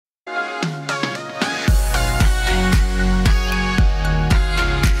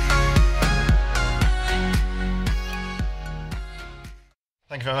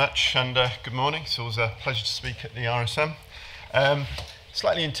Thank you very much, and good morning. It's always a pleasure to speak at the RSM.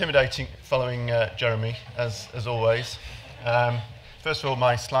 Slightly intimidating following Jeremy, as always. First of all,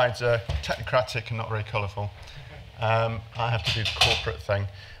 my slides are technocratic and not very colourful. I have to do the corporate thing.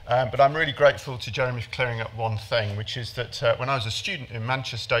 But I'm really grateful to Jeremy for clearing up one thing, which is that when I was a student in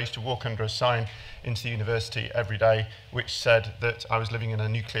Manchester, I used to walk under a sign into the university every day which said that I was living in a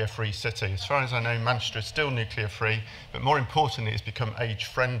nuclear-free city. As far as I know, Manchester is still nuclear-free, but more importantly, it's become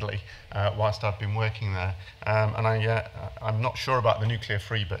age-friendly whilst I've been working there. And I'm not sure about the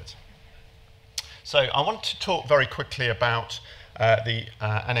nuclear-free bit. So I want to talk very quickly about the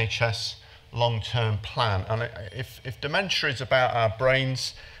NHS long-term plan. And if dementia is about our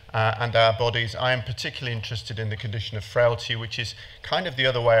brains and our bodies, I am particularly interested in the condition of frailty, which is kind of the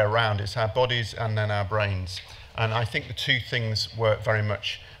other way around. It's our bodies and then our brains. And I think the two things work very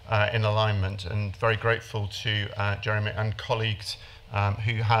much in alignment, and very grateful to Jeremy and colleagues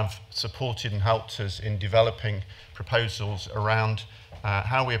who have supported and helped us in developing proposals around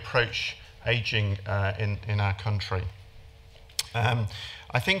how we approach ageing in our country.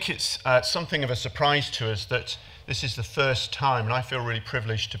 I think it's something of a surprise to us that this is the first time, and I feel really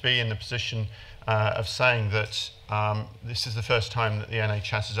privileged to be in the position of saying that this is the first time that the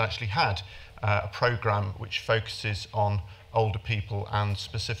NHS has actually had a programme which focuses on older people and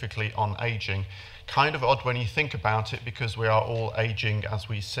specifically on ageing. Kind of odd when you think about it, because we are all ageing as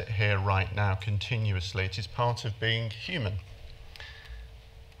we sit here right now continuously. It is part of being human.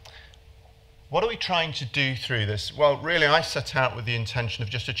 What are we trying to do through this? Well, really, I set out with the intention of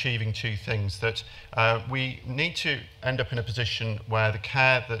just achieving two things: that we need to end up in a position where the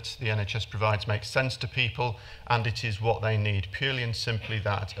care that the NHS provides makes sense to people and it is what they need, purely and simply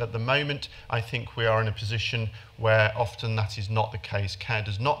that. At the moment, I think we are in a position where often that is not the case. Care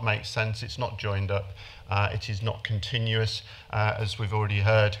does not make sense, it's not joined up, it is not continuous. As we've already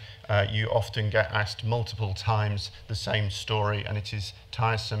heard, you often get asked multiple times the same story, and it is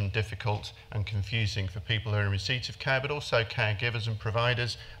tiresome, difficult and confusing for people who are in receipt of care, but also caregivers and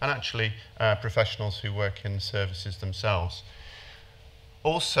providers, and actually professionals who work in the services themselves.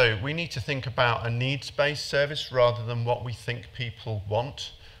 Also, we need to think about a needs-based service rather than what we think people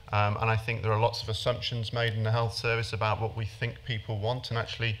want. And I think there are lots of assumptions made in the health service about what we think people want, and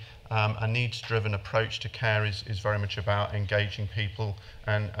actually a needs-driven approach to care is very much about engaging people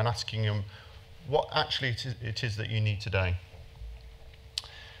and asking them what actually it is that you need today.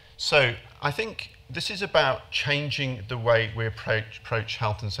 So I think this is about changing the way we approach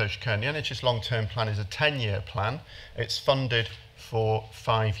health and social care. And the NHS long-term plan is a 10-year plan. It's funded for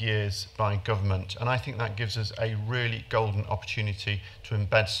 5 years by government, and I think that gives us a really golden opportunity to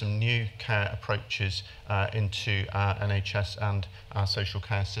embed some new care approaches into our NHS and our social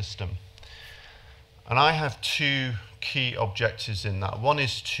care system. And I have two key objectives in that. One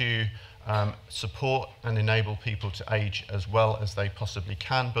is to support and enable people to age as well as they possibly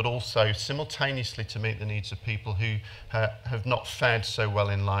can, but also simultaneously to meet the needs of people who have not fared so well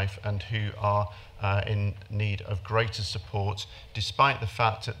in life and who are in need of greater support, despite the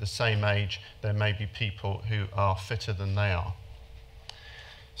fact at the same age there may be people who are fitter than they are.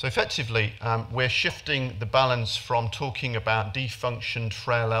 So effectively, we're shifting the balance from talking about defunctioned,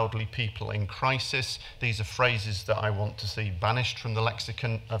 frail elderly people in crisis. These are phrases that I want to see banished from the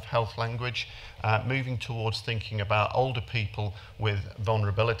lexicon of health language, moving towards thinking about older people with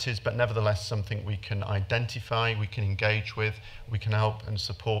vulnerabilities, but nevertheless something we can identify, we can engage with, we can help and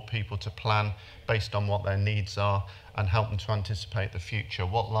support people to plan based on what their needs are and help them to anticipate the future,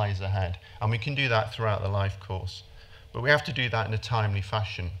 what lies ahead. And we can do that throughout the life course. But we have to do that in a timely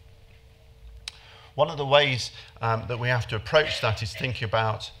fashion. One of the ways that we have to approach that is thinking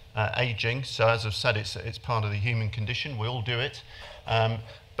about ageing. So as I've said, it's part of the human condition. We all do it.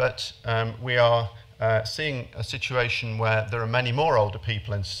 But we are seeing a situation where there are many more older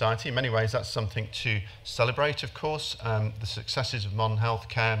people in society. In many ways, that's something to celebrate, of course. The successes of modern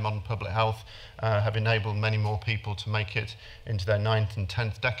healthcare, modern public health, have enabled many more people to make it into their 9th and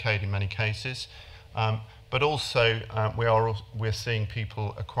 10th decade in many cases. But also, we're seeing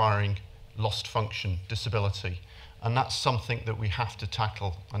people acquiring lost function, disability, and that's something that we have to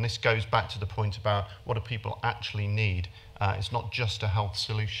tackle. And this goes back to the point about what do people actually need. It's not just a health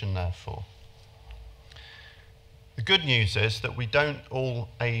solution, therefore. The good news is that we don't all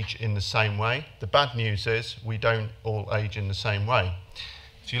age in the same way. The bad news is we don't all age in the same way.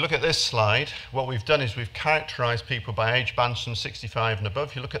 If you look at this slide, what we've done is we've characterised people by age bands from 65 and above.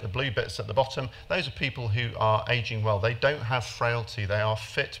 If you look at the blue bits at the bottom, those are people who are ageing well. They don't have frailty, they are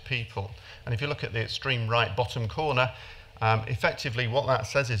fit people. And if you look at the extreme right bottom corner, effectively what that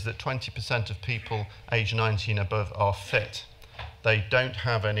says is that 20% of people age 90 and above are fit. they don't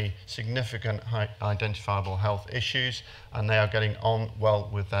have any significant identifiable health issues, and they are getting on well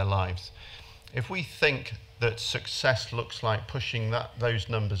with their lives. If we think that success looks like pushing those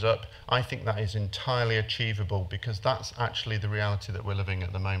numbers up, I think that is entirely achievable, because that's actually the reality that we're living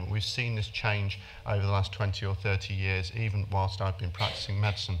at the moment. We've seen this change over the last 20 or 30 years, even whilst I've been practicing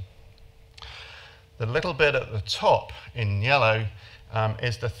medicine. The little bit at the top in yellow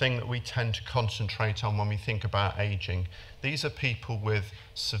is the thing that we tend to concentrate on when we think about aging. These are people with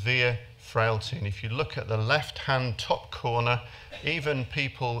severe frailty, and if you look at the left-hand top corner, even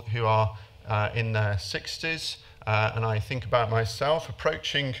people who are in their 60s, and I think about myself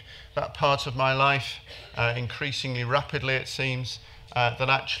approaching that part of my life increasingly rapidly, it seems, that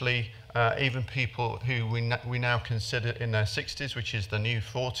actually even people who we now consider in their 60s, which is the new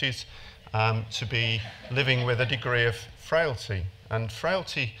 40s, to be living with a degree of frailty. And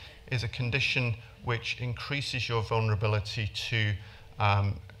frailty is a condition which increases your vulnerability to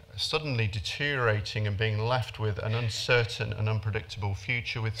suddenly deteriorating and being left with an uncertain and unpredictable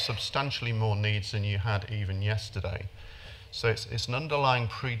future with substantially more needs than you had even yesterday. So it's an underlying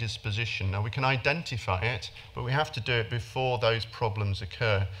predisposition. Now, we can identify it, but we have to do it before those problems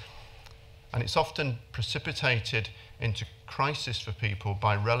occur. And it's often precipitated into crisis for people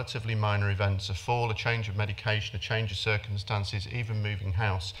by relatively minor events: a fall, a change of medication, a change of circumstances, even moving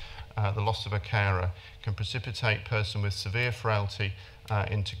house. The loss of a carer can precipitate a person with severe frailty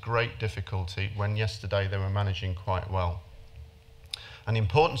into great difficulty when yesterday they were managing quite well. And the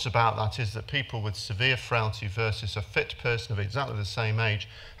importance about that is that people with severe frailty versus a fit person of exactly the same age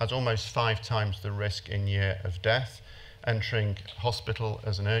has almost 5 times the risk in year of death, entering hospital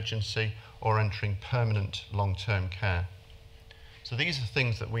as an urgency or entering permanent long-term care. So these are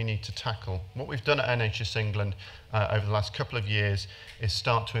things that we need to tackle. What we've done at NHS England over the last couple of years is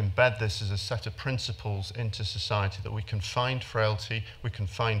start to embed this as a set of principles into society, that we can find frailty, we can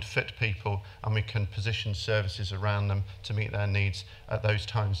find fit people, and we can position services around them to meet their needs at those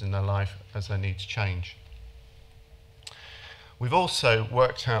times in their life as their needs change. We've also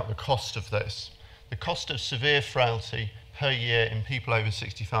worked out the cost of this. The cost of severe frailty per year in people over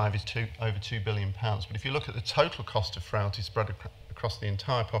 65 is over £2 billion. But if you look at the total cost of frailty spread across the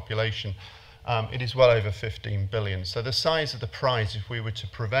entire population, it is well over 15 billion. So the size of the prize, if we were to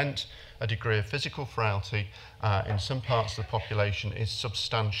prevent a degree of physical frailty in some parts of the population, is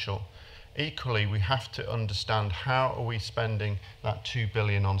substantial. Equally, we have to understand how are we spending that 2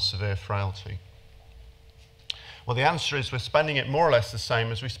 billion on severe frailty. Well, the answer is we're spending it more or less the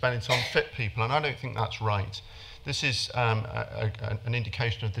same as we spend it on fit people, and I don't think that's right. This is an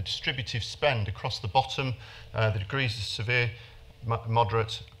indication of the distributive spend across the bottom, the degrees of severe,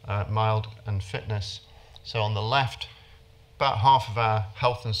 moderate, mild and fitness. So on the left, about half of our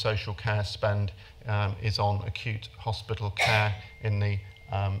health and social care spend is on acute hospital care in the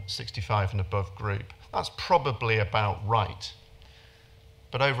 65 and above group. That's probably about right.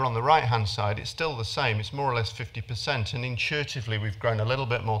 But over on the right-hand side, it's still the same. It's more or less 50%. And intuitively, we've grown a little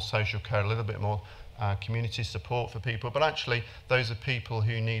bit more social care, a little bit more community support for people. But actually, those are people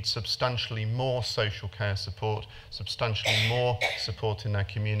who need substantially more social care support, substantially more support in their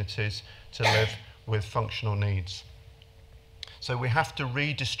communities to live with functional needs. So we have to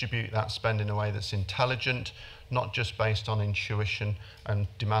redistribute that spend in a way that's intelligent, not just based on intuition and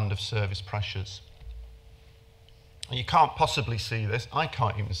demand of service pressures. You can't possibly see this. I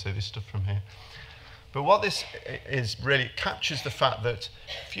can't even see this stuff from here. But what this is really captures the fact that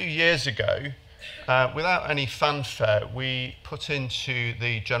a few years ago, without any fanfare, we put into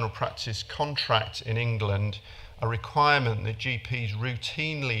the general practice contract in England a requirement that GPs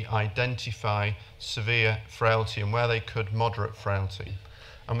routinely identify severe frailty and where they could moderate frailty.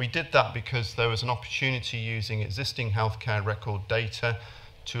 And we did that because there was an opportunity using existing healthcare record data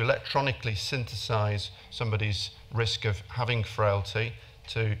to electronically synthesize somebody's risk of having frailty,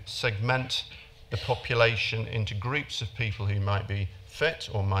 to segment the population into groups of people who might be fit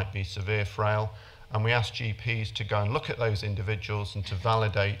or might be severe frail. And we asked GPs to go and look at those individuals and to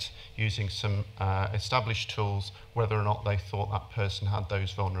validate using some established tools whether or not they thought that person had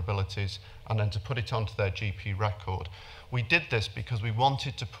those vulnerabilities, and then to put it onto their GP record. We did this because we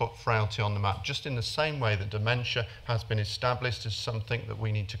wanted to put frailty on the map, just in the same way that dementia has been established as something that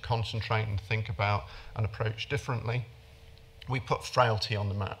we need to concentrate and think about and approach differently. We put frailty on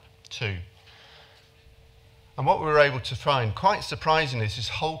the map too. And what we were able to find, quite surprisingly, is this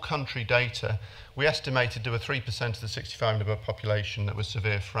whole country data. We estimated there were 3% of the 65 and above population that was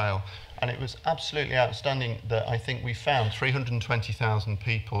severe frail. And it was absolutely outstanding that I think we found 320,000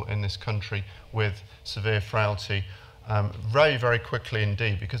 people in this country with severe frailty very, very quickly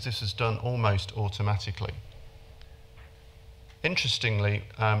indeed, because this is done almost automatically. Interestingly,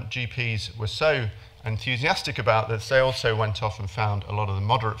 GPs were so enthusiastic about this, they also went off and found a lot of the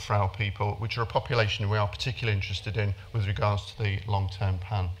moderate frail people, which are a population we are particularly interested in with regards to the long-term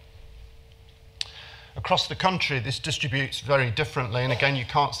plan. Across the country, this distributes very differently, and again, you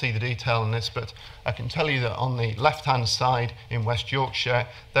can't see the detail in this, but I can tell you that on the left-hand side in West Yorkshire,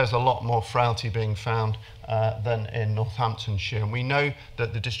 there's a lot more frailty being found than in Northamptonshire. And we know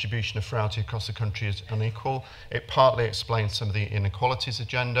that the distribution of frailty across the country is unequal. It partly explains some of the inequalities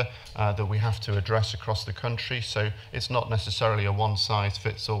agenda that we have to address across the country, so it's not necessarily a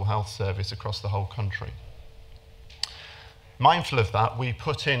one-size-fits-all health service across the whole country. Mindful of that, we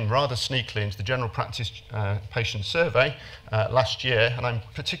put in rather sneakily into the general practice patient survey last year, and I'm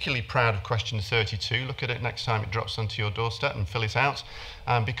particularly proud of question 32. Look at it next time it drops onto your doorstep and fill it out,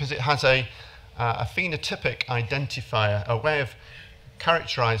 because it has a phenotypic identifier, a way of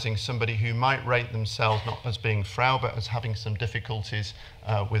characterising somebody who might rate themselves not as being frail, but as having some difficulties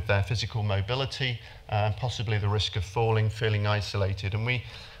with their physical mobility, and possibly the risk of falling, feeling isolated. And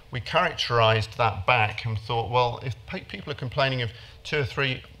we characterised that back and thought, well, if people are complaining of 2 or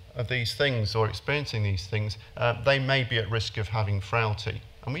 3 of these things or experiencing these things, they may be at risk of having frailty.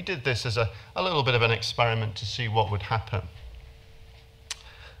 And we did this as a little bit of an experiment to see what would happen.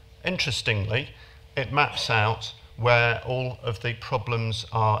 Interestingly, it maps out where all of the problems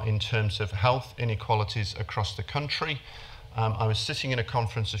are in terms of health inequalities across the country. I was sitting in a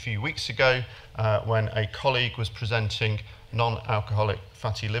conference a few weeks ago when a colleague was presenting non-alcoholic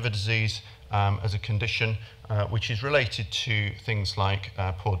fatty liver disease as a condition which is related to things like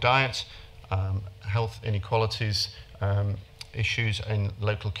poor diet, health inequalities, issues in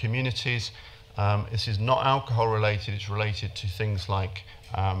local communities. This is not alcohol related, it's related to things like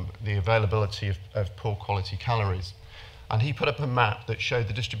the availability of poor quality calories. And he put up a map that showed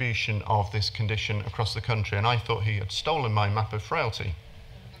the distribution of this condition across the country, and I thought he had stolen my map of frailty,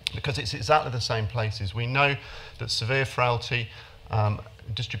 because it's exactly the same places. We know that severe frailty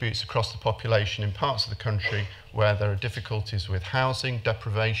distributes across the population in parts of the country where there are difficulties with housing,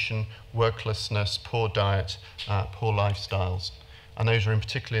 deprivation, worklessness, poor diet, poor lifestyles. And those are in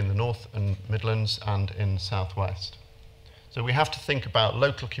particular in the North and Midlands and in the South West. So we have to think about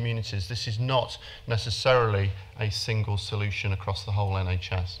local communities. This is not necessarily a single solution across the whole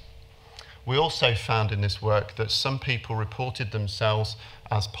NHS. We also found in this work that some people reported themselves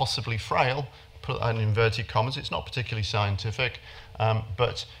as possibly frail, put that in inverted commas, it's not particularly scientific,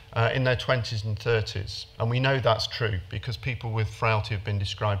 but in their 20s and 30s. And we know that's true because people with frailty have been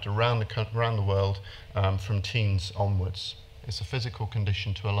described around the world from teens onwards. It's a physical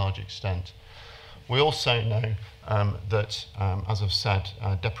condition to a large extent. We also know that, as I've said,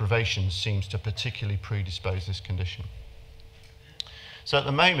 deprivation seems to particularly predispose this condition. So at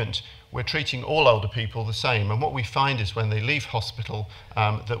the moment, we're treating all older people the same, and what we find is when they leave hospital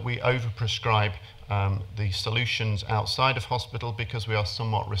that we overprescribe the solutions outside of hospital because we are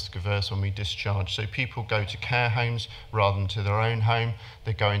somewhat risk averse when we discharge. So people go to care homes rather than to their own home.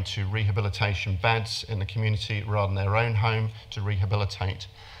 They go into rehabilitation beds in the community rather than their own home to rehabilitate.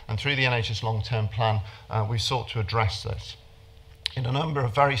 And through the NHS long-term plan, we've sought to address this in a number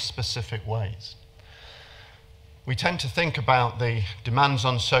of very specific ways. We tend to think about the demands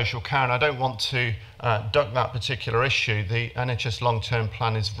on social care, and I don't want to duck that particular issue. The NHS long-term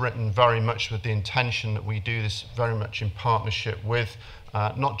plan is written very much with the intention that we do this very much in partnership with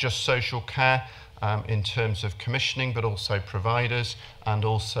not just social care in terms of commissioning, but also providers, and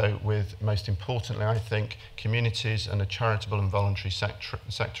also with, most importantly, I think, communities and a charitable and voluntary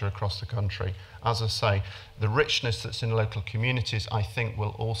sector across the country. As I say, the richness that's in local communities, I think,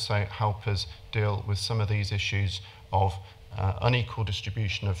 will also help us deal with some of these issues of unequal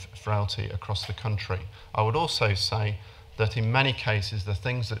distribution of frailty across the country. I would also say that in many cases, the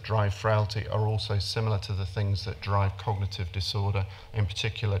things that drive frailty are also similar to the things that drive cognitive disorder, in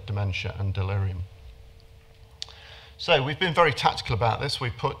particular dementia and delirium. So we've been very tactical about this.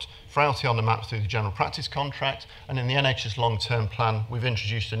 We've put frailty on the map through the general practice contract, and in the NHS long-term plan, we've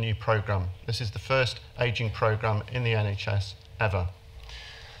introduced a new programme. This is the first ageing programme in the NHS ever.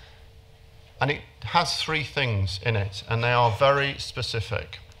 And it has 3 things in it, and they are very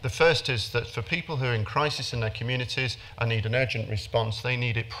specific. The first is that for people who are in crisis in their communities and need an urgent response, they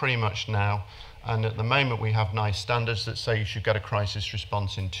need it pretty much now. And at the moment, we have nice standards that say you should get a crisis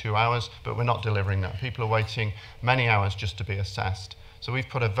response in 2 hours, but we're not delivering that. People are waiting many hours just to be assessed. So we've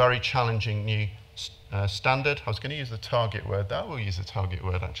put a very challenging new standard. I was going to use the target word there. We'll use the target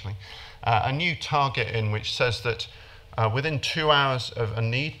word, actually. A new target in which says that within 2 hours of a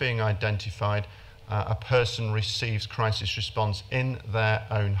need being identified, a person receives crisis response in their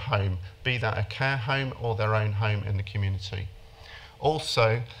own home, be that a care home or their own home in the community.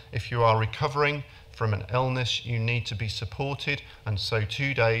 Also, if you are recovering from an illness, you need to be supported, and so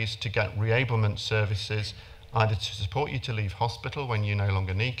 2 days to get reablement services, either to support you to leave hospital when you no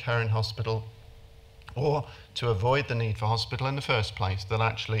longer need care in hospital, or to avoid the need for hospital in the first place, that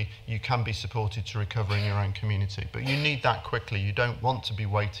actually you can be supported to recover in your own community. But you need that quickly. You don't want to be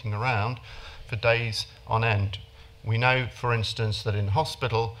waiting around for days on end. We know, for instance, that in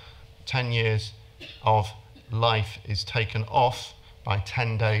hospital, 10 years of life is taken off by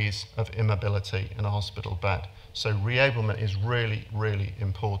 10 days of immobility in a hospital bed. So reablement is really, really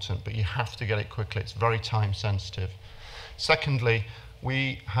important, but you have to get it quickly. It's very time sensitive. Secondly,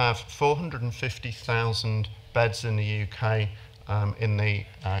 we have 450,000 beds in the UK in the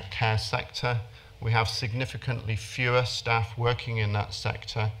care sector. We have significantly fewer staff working in that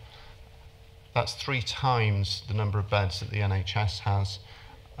sector. That's 3 times the number of beds that the NHS has.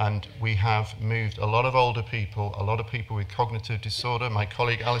 And we have moved a lot of older people, a lot of people with cognitive disorder. My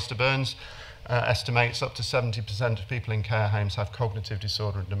colleague Alistair Burns estimates up to 70% of people in care homes have cognitive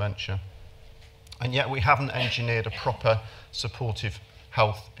disorder and dementia. And yet we haven't engineered a proper supportive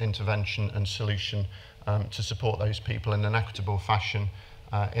health intervention and solution to support those people in an equitable fashion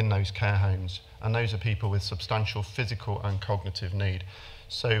in those care homes. And those are people with substantial physical and cognitive need.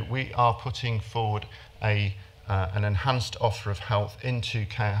 So we are putting forward an enhanced offer of health into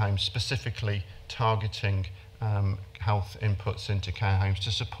care homes, specifically targeting health inputs into care homes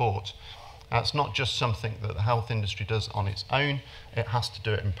to support. It's not just something that the health industry does on its own, it has to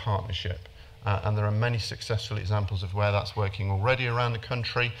do it in partnership. And there are many successful examples of where that's working already around the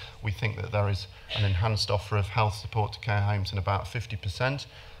country. We think that there is an enhanced offer of health support to care homes in about 50%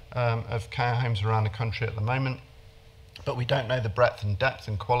 of care homes around the country at the moment. But we don't know the breadth and depth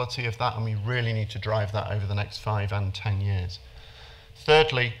and quality of that, and we really need to drive that over the next 5 and 10 years.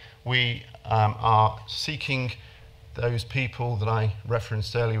 Thirdly, we are seeking those people that I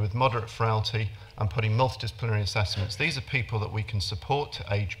referenced earlier with moderate frailty and putting multidisciplinary assessments. These are people that we can support to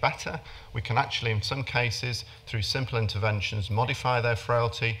age better. We can actually, in some cases, through simple interventions, modify their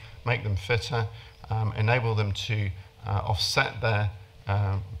frailty, make them fitter, enable them to offset their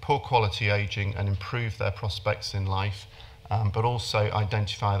poor quality aging and improve their prospects in life, but also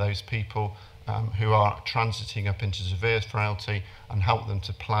identify those people who are transiting up into severe frailty and help them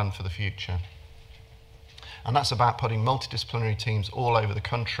to plan for the future. And that's about putting multidisciplinary teams all over the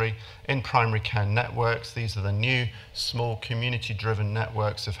country in primary care networks. These are the new small community-driven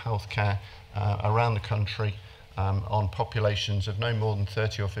networks of healthcare around the country on populations of no more than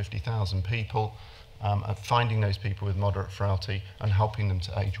 30 or 50,000 people, of finding those people with moderate frailty and helping them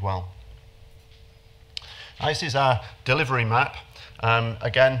to age well. This is our delivery map.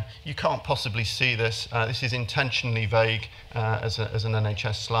 Again, you can't possibly see this. This is intentionally vague as an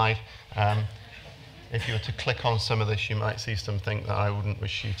NHS slide. If you were to click on some of this, you might see something that I wouldn't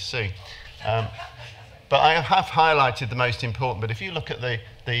wish you to see. But I have highlighted the most important. But if you look at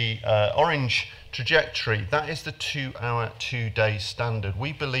the orange trajectory, that is the 2-hour, 2-day standard.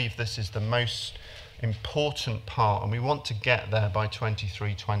 We believe this is the most important part, and we want to get there by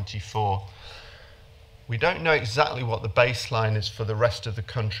 23-24. We don't know exactly what the baseline is for the rest of the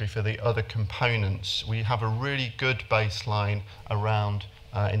country for the other components. We have a really good baseline around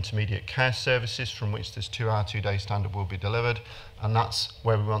intermediate care services from which this 2-hour, 2-day standard will be delivered, and that's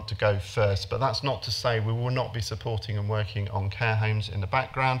where we want to go first. But that's not to say we will not be supporting and working on care homes in the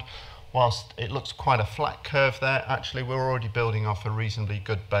background. Whilst it looks quite a flat curve there, actually we're already building off a reasonably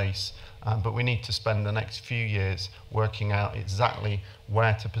good base, but we need to spend the next few years working out exactly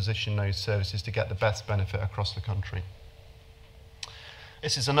where to position those services to get the best benefit across the country.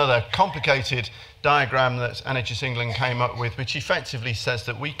 This is another complicated diagram that NHS England came up with, which effectively says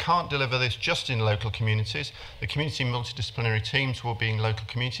that we can't deliver this just in local communities. The community multidisciplinary teams will be in local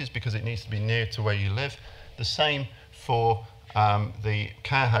communities because it needs to be near to where you live. The same for the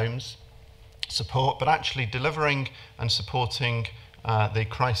care homes support, but actually delivering and supporting the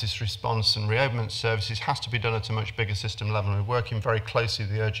crisis response and reablement services has to be done at a much bigger system level. We're working very closely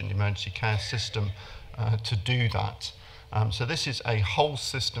with the urgent emergency care system to do that. So this is a whole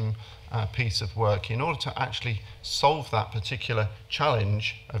system piece of work. In order to actually solve that particular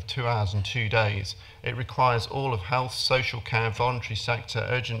challenge of 2 hours and 2 days, it requires all of health, social care, voluntary sector,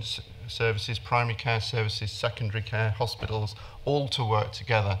 urgent services, primary care services, secondary care, hospitals, all to work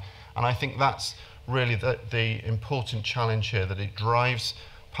together. And I think that's really the important challenge here, that it drives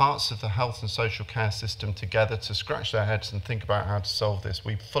parts of the health and social care system together to scratch their heads and think about how to solve this.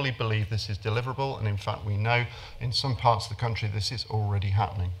 We fully believe this is deliverable, and in fact we know in some parts of the country this is already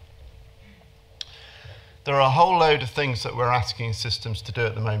happening. There are a whole load of things that we're asking systems to do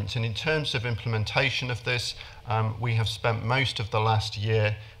at the moment, and in terms of implementation of this, we have spent most of the last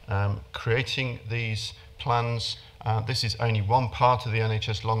year creating these plans. This is only one part of the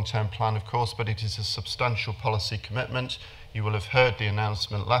NHS long-term plan, of course, but it is a substantial policy commitment. You will have heard the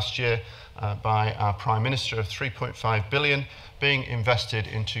announcement last year by our Prime Minister of 3.5 billion being invested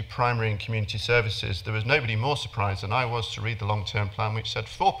into primary and community services. There was nobody more surprised than I was to read the long-term plan, which said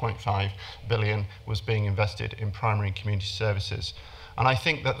 4.5 billion was being invested in primary and community services. And I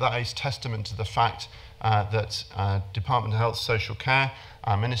think that that is testament to the fact that Department of Health and Social Care,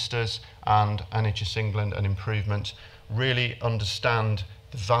 our ministers and NHS England and Improvement really understand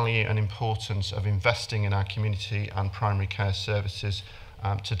the value and importance of investing in our community and primary care services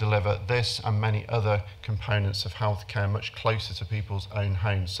to deliver this and many other components of healthcare much closer to people's own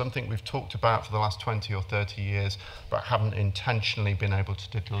homes. Something we've talked about for the last 20 or 30 years, but haven't intentionally been able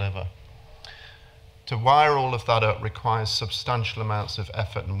to deliver. To wire all of that up requires substantial amounts of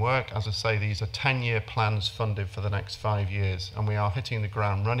effort and work. As I say, these are 10-year plans funded for the next 5 years, and we are hitting the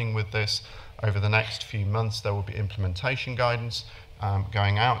ground running with this. Over the next few months, there will be implementation guidance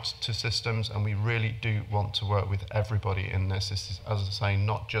going out to systems, and we really do want to work with everybody in this. This is, as I say,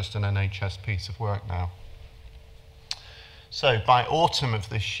 not just an NHS piece of work now. So by autumn of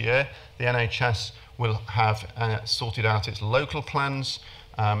this year, the NHS will have sorted out its local plans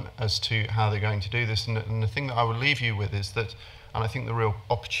as to how they're going to do this. And the thing that I will leave you with is that, and I think the real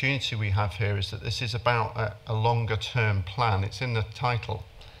opportunity we have here is that this is about a longer term plan. It's in the title.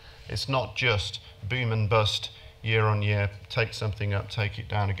 It's not just boom and bust, year on year, take something up, take it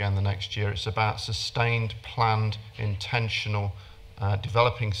down again the next year. It's about sustained, planned, intentional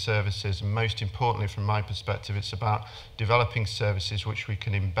developing services, and most importantly from my perspective, it's about developing services which we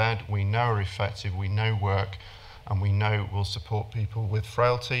can embed, we know are effective, we know work, and we know will support people with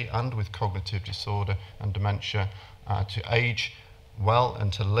frailty and with cognitive disorder and dementia to age well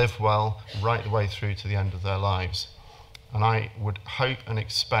and to live well right the way through to the end of their lives. And I would hope and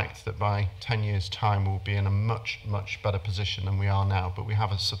expect that by 10 years' time we'll be in a much, much better position than we are now. But we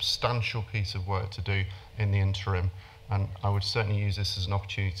have a substantial piece of work to do in the interim. And I would certainly use this as an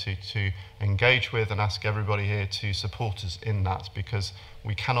opportunity to engage with and ask everybody here to support us in that, because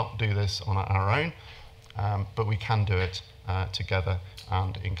we cannot do this on our own, but we can do it together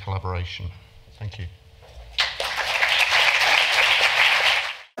and in collaboration. Thank you.